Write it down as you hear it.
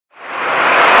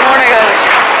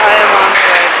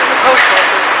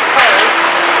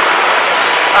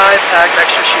bagged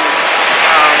extra shoes.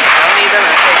 I don't need them,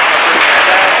 and it's like a blue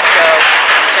bag, so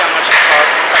let's see how much it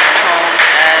costs to send them home,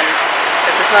 and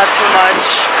if it's not too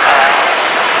much,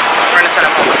 we're going to send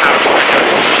them home with house. I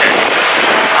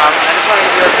just wanted to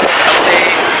give you guys a quick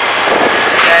update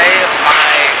today of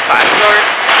my class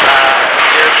starts,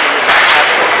 European design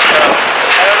habits, so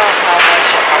I don't know how much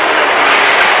I'm going to be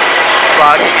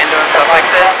vlogging and doing stuff like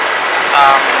this.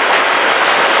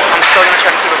 I'm still going to try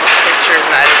to keep up with the pictures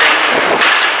and editing and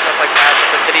stuff like that,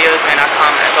 but the videos may not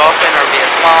come as often or be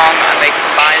as long. I may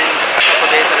combine a couple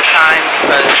days at a time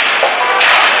because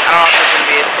I don't know if there's going to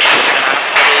be a significant amount of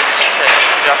footage to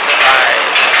justify,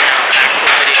 you know, an actual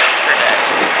video per day.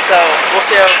 So we'll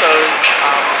see how it goes.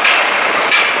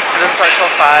 It doesn't start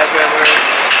till 5. We have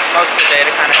most of the day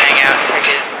to kind of hang out and kick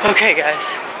it. Okay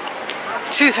guys,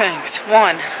 2 things.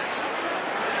 1,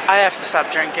 I have to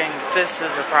stop drinking. This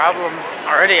is a problem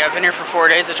already. I've been here for 4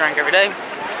 days. I drink every day.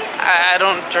 I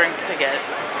don't drink to get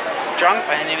drunk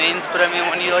by any means, but I mean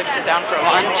when you like sit down for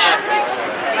lunch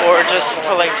or just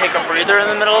to like take a breather in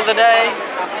the middle of the day,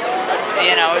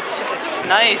 you know, it's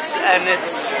nice and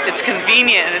it's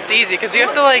convenient and it's easy because you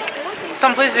have to like,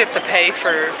 some places you have to pay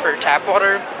for tap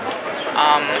water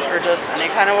or just any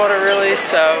kind of water really,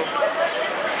 so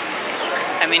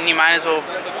I mean you might as well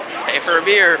pay for a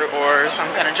beer or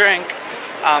some kind of drink.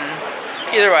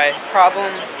 Either way,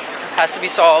 problem has to be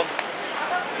solved.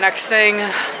 Next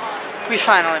thing, we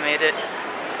finally made it.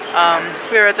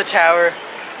 We are at the tower.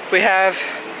 We have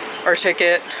our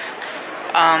ticket.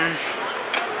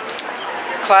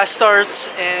 Class starts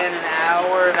in an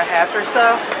hour and a half or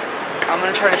so. I'm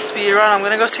gonna try to speed run. I'm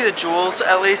gonna go see the jewels,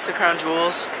 at least the crown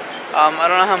jewels. I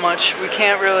don't know how much. We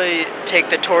can't really take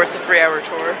the tour. It's a 3-hour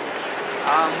tour.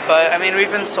 But I mean,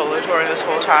 we've been solo touring this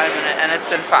whole time, and it's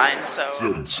been fine. So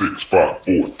 7, 6, 5,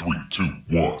 4, 3, 2, 1.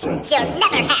 You'll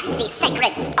never have the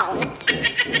sacred stone.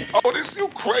 Oh, this you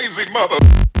crazy mother.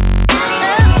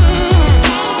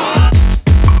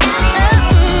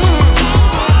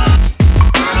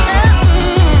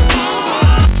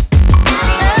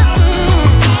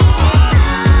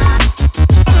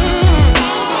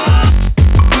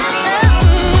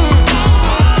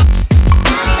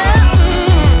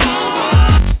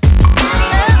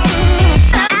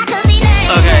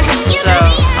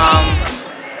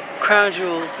 Crown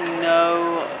jewels,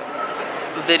 no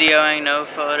videoing, no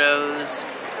photos.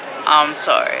 I'm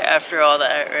sorry, after all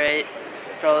that, right?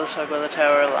 After all this talk about the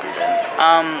Tower of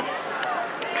London.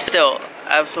 Still,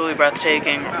 absolutely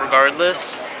breathtaking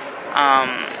regardless.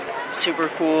 Super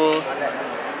cool.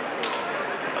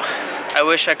 I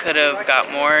wish I could have got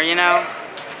more, you know?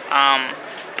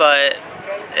 But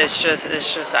it's just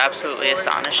absolutely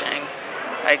astonishing,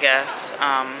 I guess.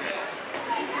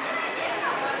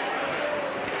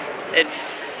 It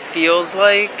feels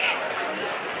like,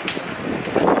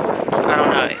 I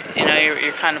don't know, you know,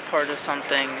 you're kind of part of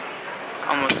something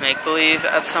almost make-believe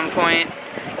at some point.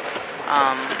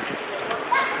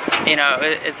 You know,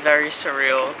 it's very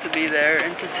surreal to be there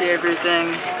and to see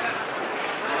everything.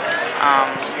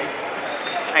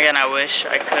 Again, I wish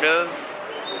I could have,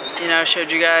 you know,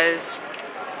 showed you guys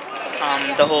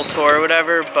the whole tour or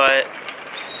whatever, but,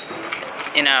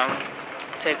 you know,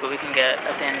 take what we can get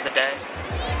at the end of the day.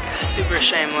 Super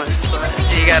shameless, but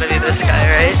you gotta be this guy,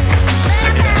 right?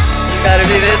 You gotta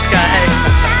be this guy.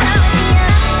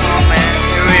 Oh man,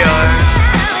 here we are.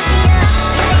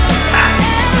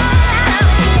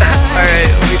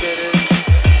 Alright, we did it.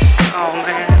 Oh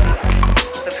man,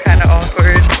 that's kinda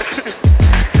awkward.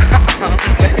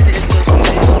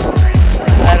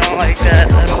 I don't like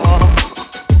that at all.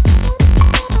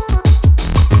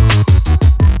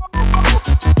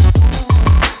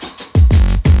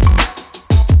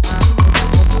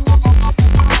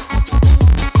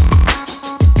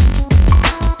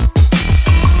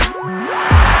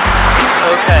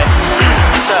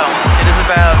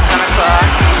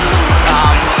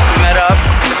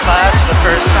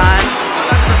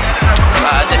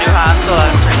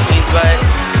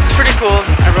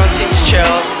 Everyone seems chill.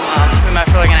 We met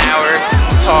for like an hour,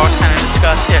 talked, kind of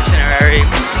discussed the itinerary.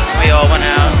 We all went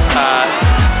out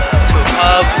to a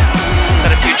pub, had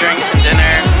a few drinks and dinner.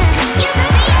 I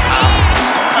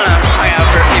don't know, hung out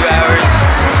for a few hours.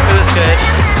 It was good.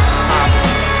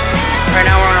 Right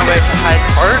now we're on our way to Hyde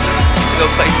Park to go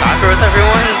play soccer with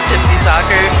everyone, tipsy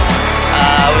soccer,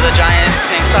 with a giant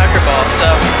pink soccer ball. So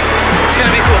it's gonna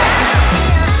be cool.